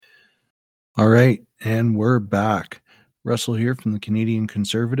All right, and we're back. Russell here from the Canadian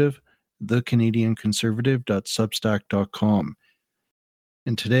Conservative, thecanadianconservative.substack.com.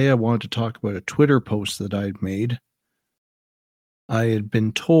 And today I wanted to talk about a Twitter post that I'd made. I had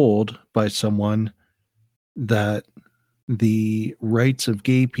been told by someone that the rights of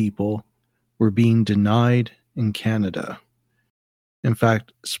gay people were being denied in Canada. In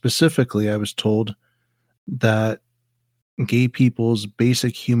fact, specifically, I was told that gay people's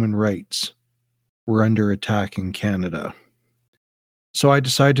basic human rights were under attack in Canada. So I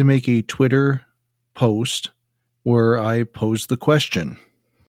decided to make a Twitter post where I posed the question.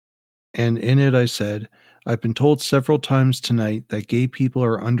 And in it, I said, I've been told several times tonight that gay people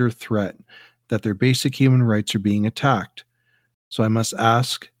are under threat, that their basic human rights are being attacked. So I must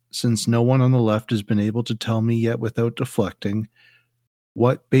ask, since no one on the left has been able to tell me yet without deflecting,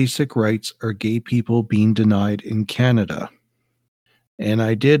 what basic rights are gay people being denied in Canada? And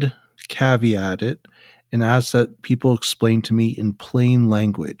I did caveat it and ask that people explain to me in plain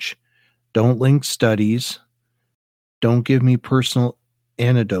language. Don't link studies. Don't give me personal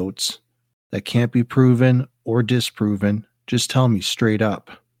anecdotes that can't be proven or disproven. Just tell me straight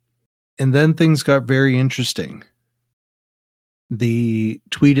up. And then things got very interesting. The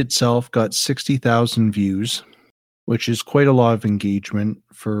tweet itself got 60,000 views, which is quite a lot of engagement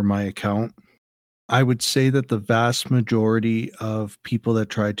for my account. I would say that the vast majority of people that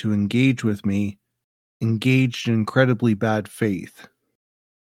tried to engage with me engaged in incredibly bad faith.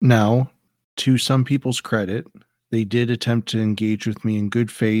 Now, to some people's credit, they did attempt to engage with me in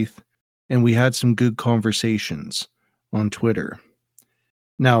good faith, and we had some good conversations on Twitter.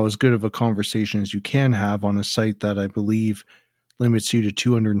 Now, as good of a conversation as you can have on a site that I believe limits you to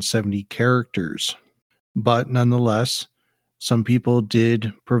 270 characters. But nonetheless, some people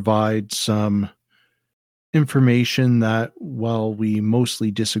did provide some information that, while we mostly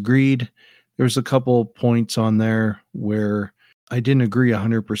disagreed, there was a couple points on there where I didn't agree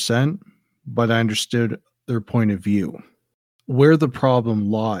 100%, but I understood their point of view. Where the problem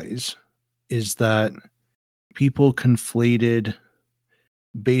lies is that people conflated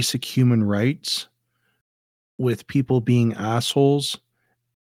basic human rights with people being assholes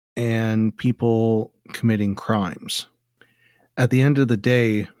and people committing crimes. At the end of the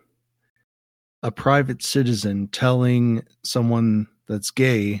day, a private citizen telling someone that's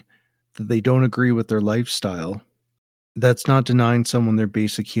gay that they don't agree with their lifestyle, that's not denying someone their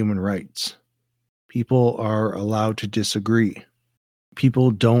basic human rights. People are allowed to disagree.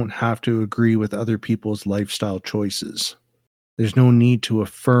 People don't have to agree with other people's lifestyle choices. There's no need to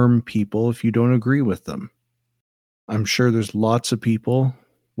affirm people if you don't agree with them. I'm sure there's lots of people,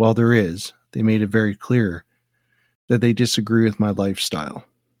 well, there is, they made it very clear that they disagree with my lifestyle.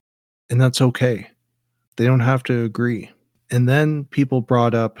 And that's okay. They don't have to agree. And then people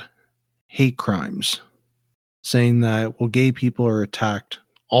brought up hate crimes, saying that, well, gay people are attacked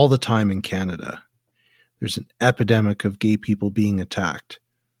all the time in Canada. There's an epidemic of gay people being attacked,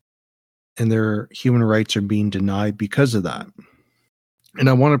 and their human rights are being denied because of that. And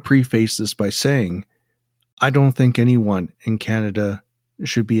I want to preface this by saying, I don't think anyone in Canada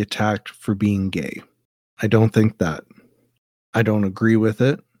should be attacked for being gay. I don't think that. I don't agree with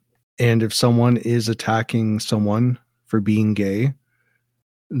it. And if someone is attacking someone for being gay,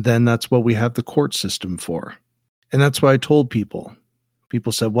 then that's what we have the court system for. And that's what I told people.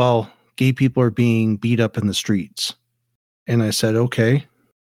 People said, well, gay people are being beat up in the streets. And I said, okay,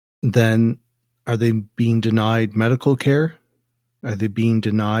 then are they being denied medical care? Are they being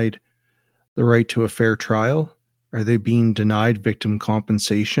denied the right to a fair trial? Are they being denied victim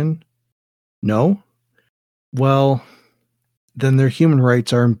compensation? No? Well, then their human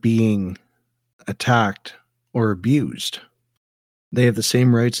rights aren't being attacked or abused. They have the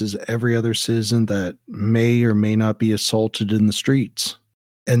same rights as every other citizen that may or may not be assaulted in the streets.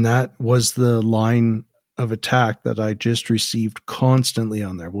 And that was the line of attack that I just received constantly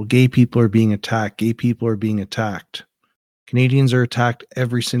on there. Well, gay people are being attacked. Gay people are being attacked. Canadians are attacked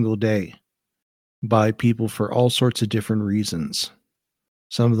every single day by people for all sorts of different reasons.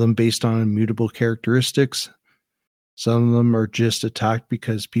 Some of them based on immutable characteristics. Some of them are just attacked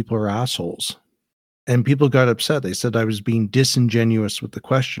because people are assholes. And people got upset. They said I was being disingenuous with the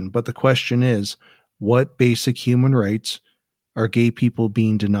question. But the question is, what basic human rights are gay people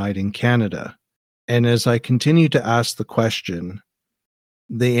being denied in Canada? And as I continued to ask the question,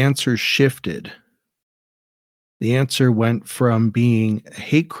 the answer shifted. The answer went from being a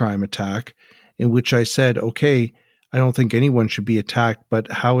hate crime attack, in which I said, okay, I don't think anyone should be attacked,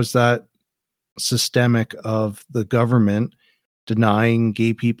 but how is that systemic of the government denying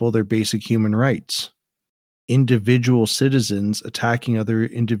gay people their basic human rights? individual citizens attacking other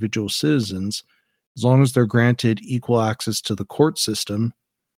individual citizens, as long as they're granted equal access to the court system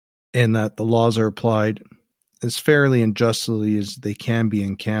and that the laws are applied as fairly and justly as they can be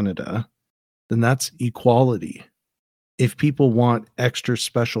in Canada, then that's equality. If people want extra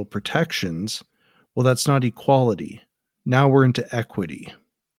special protections, well, that's not equality. Now we're into equity.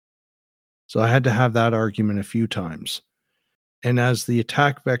 So I had to have that argument a few times. And as the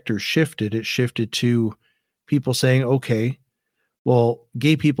attack vector shifted, it shifted to people saying, okay, well,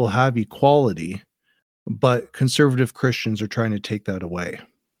 gay people have equality, but conservative Christians are trying to take that away.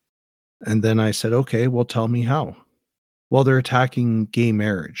 And then I said, okay, well, tell me how. Well, they're attacking gay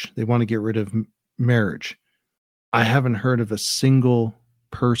marriage. They want to get rid of marriage. I haven't heard of a single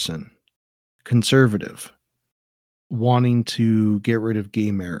person, conservative, wanting to get rid of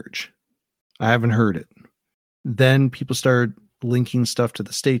gay marriage. I haven't heard it. Then people started linking stuff to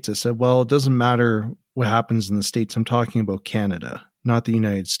the States. I said, well, it doesn't matter what happens in the States. I'm talking about Canada, not the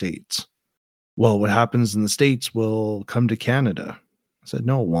United States. Well, what happens in the States will come to Canada. I said,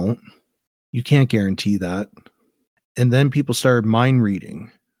 no, it won't. You can't guarantee that. And then people started mind reading.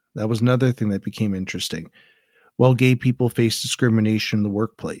 That was another thing that became interesting. Well, gay people face discrimination in the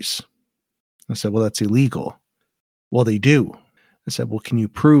workplace. I said, well, that's illegal. Well, they do. I said, well, can you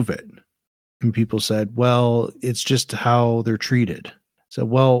prove it? And people said, well, it's just how they're treated. So,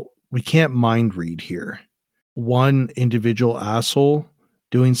 well, we can't mind read here. One individual asshole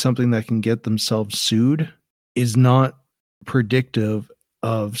doing something that can get themselves sued is not predictive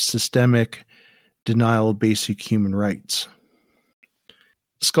of systemic denial of basic human rights.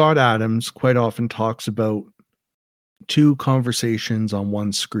 Scott Adams quite often talks about two conversations on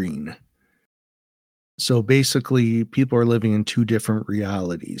one screen. So basically, people are living in two different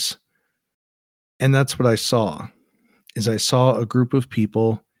realities. And that's what I saw, is I saw a group of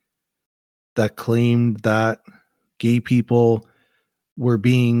people that claimed that gay people were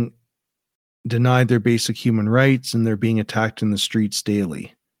being denied their basic human rights and they're being attacked in the streets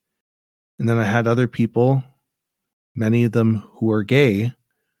daily. And then I had other people, many of them who are gay,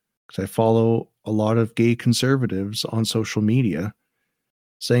 because I follow a lot of gay conservatives on social media,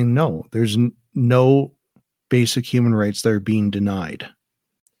 saying, no, there's no basic human rights that are being denied.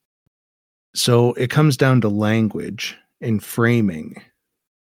 So it comes down to language and framing.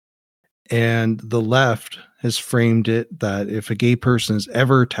 And the left has framed it that if a gay person is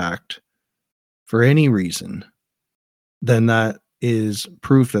ever attacked for any reason, then that is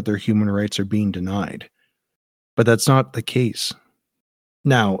proof that their human rights are being denied. But that's not the case.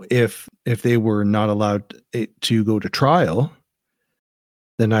 Now, if they were not allowed to go to trial,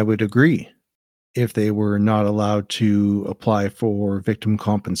 then I would agree. If they were not allowed to apply for victim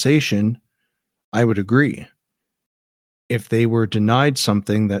compensation, I would agree. If they were denied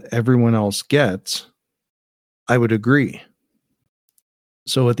something that everyone else gets, I would agree.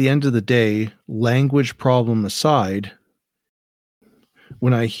 So at the end of the day, language problem aside,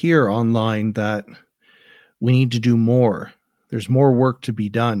 when I hear online that we need to do more, there's more work to be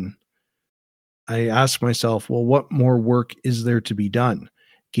done, I ask myself, well, what more work is there to be done?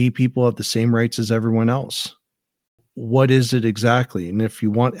 Gay people have the same rights as everyone else. What is it exactly? And if you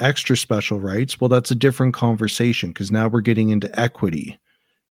want extra special rights, well, that's a different conversation, because now we're getting into equity,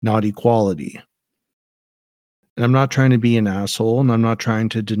 not equality. And I'm not trying to be an asshole, and I'm not trying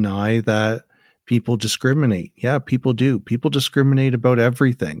to deny that people discriminate. Yeah, people do. People discriminate about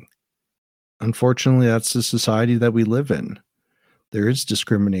everything. Unfortunately, that's the society that we live in. There is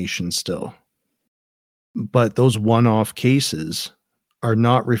discrimination still. But those one-off cases are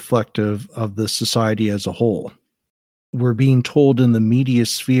not reflective of the society as a whole. We're being told in the media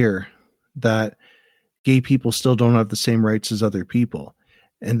sphere that gay people still don't have the same rights as other people.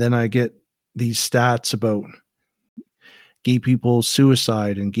 And then I get these stats about gay people's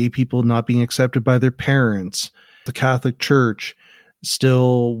suicide and gay people not being accepted by their parents. The Catholic Church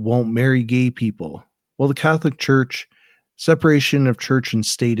still won't marry gay people. Well, the Catholic Church, separation of church and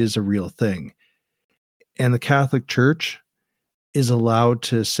state is a real thing. And the Catholic Church is allowed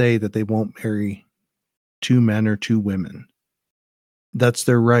to say that they won't marry two men or two women. That's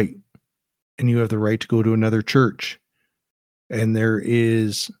their right. And you have the right to go to another church. And there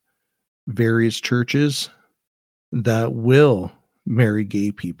is various churches that will marry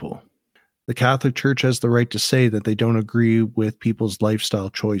gay people. The Catholic Church has the right to say that they don't agree with people's lifestyle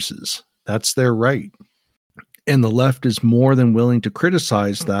choices. That's their right. And the left is more than willing to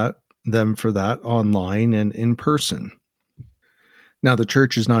criticize them for that online and in person. Now, the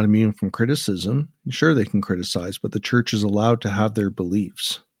church is not immune from criticism. Sure, they can criticize, but the church is allowed to have their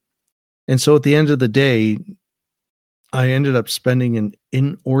beliefs. And so at the end of the day, I ended up spending an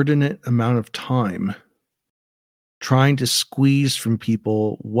inordinate amount of time trying to squeeze from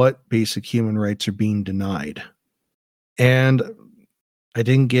people what basic human rights are being denied. And I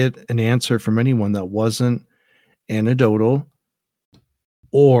didn't get an answer from anyone that wasn't anecdotal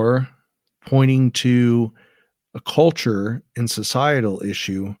or pointing to a culture and societal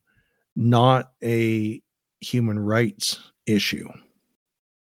issue, not a human rights issue.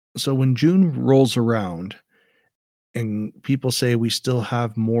 So when June rolls around and people say we still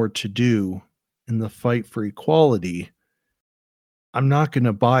have more to do in the fight for equality, I'm not going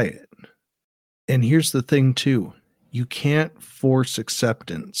to buy it. And here's the thing, too. You can't force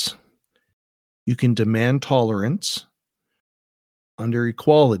acceptance. You can demand tolerance under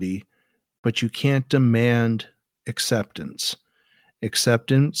equality, but you can't demand acceptance.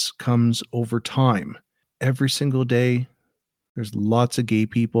 Acceptance comes over time. Every single day, there's lots of gay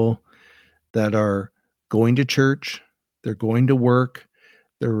people that are going to church, they're going to work,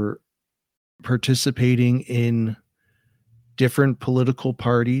 they're participating in different political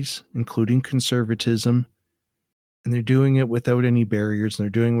parties, including conservatism, and they're doing it without any barriers, and they're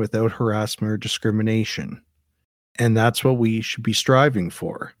doing it without harassment or discrimination. And that's what we should be striving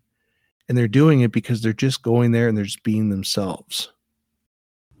for. And they're doing it because they're just going there and they're just being themselves.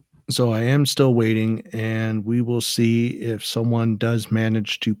 So I am still waiting, and we will see if someone does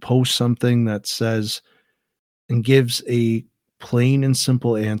manage to post something that says and gives a plain and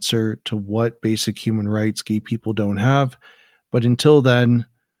simple answer to what basic human rights gay people don't have. But until then,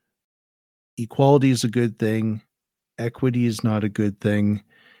 equality is a good thing. Equity is not a good thing,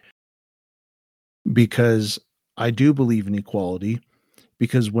 because I do believe in equality,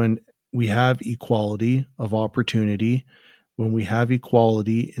 because when we have equality of opportunity, when we have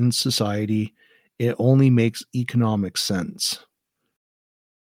equality in society, it only makes economic sense.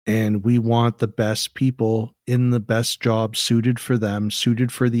 And we want the best people in the best job suited for them,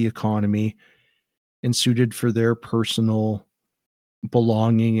 suited for the economy, and suited for their personal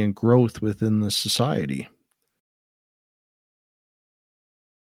belonging and growth within the society.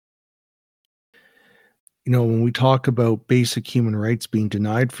 You know, when we talk about basic human rights being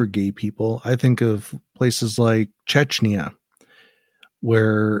denied for gay people, I think of places like Chechnya,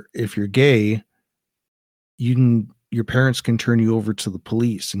 where if you're gay, your parents can turn you over to the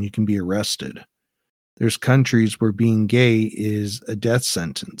police and you can be arrested. There's countries where being gay is a death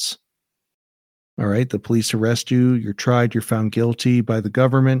sentence. All right, the police arrest you, you're tried, you're found guilty by the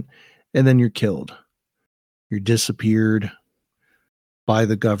government, and then you're killed. You're disappeared by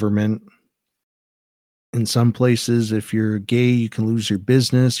the government. In some places, if you're gay, you can lose your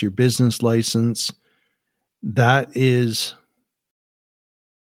business license. That is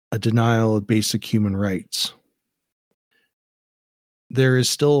a denial of basic human rights. There is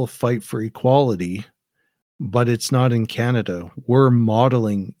still a fight for equality, but it's not in Canada. We're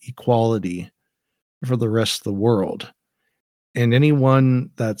modeling equality for the rest of the world. And anyone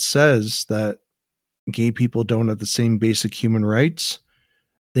that says that gay people don't have the same basic human rights,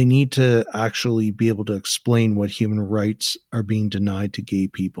 they need to actually be able to explain what human rights are being denied to gay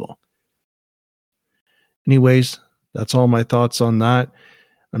people. Anyways, that's all my thoughts on that.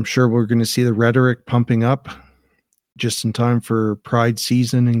 I'm sure we're going to see the rhetoric pumping up just in time for Pride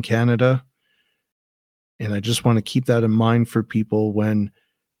season in Canada. And I just want to keep that in mind for people when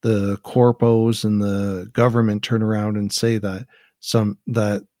the corpos and the government turn around and say that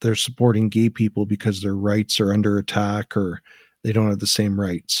they're supporting gay people because their rights are under attack or they don't have the same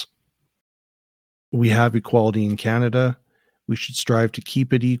rights. We have equality in Canada. We should strive to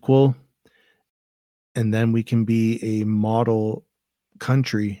keep it equal. And then we can be a model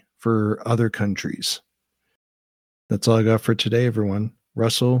country for other countries. That's all I got for today, everyone.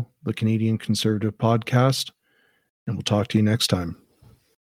 Russell, the Canadian Conservative Podcast, and we'll talk to you next time.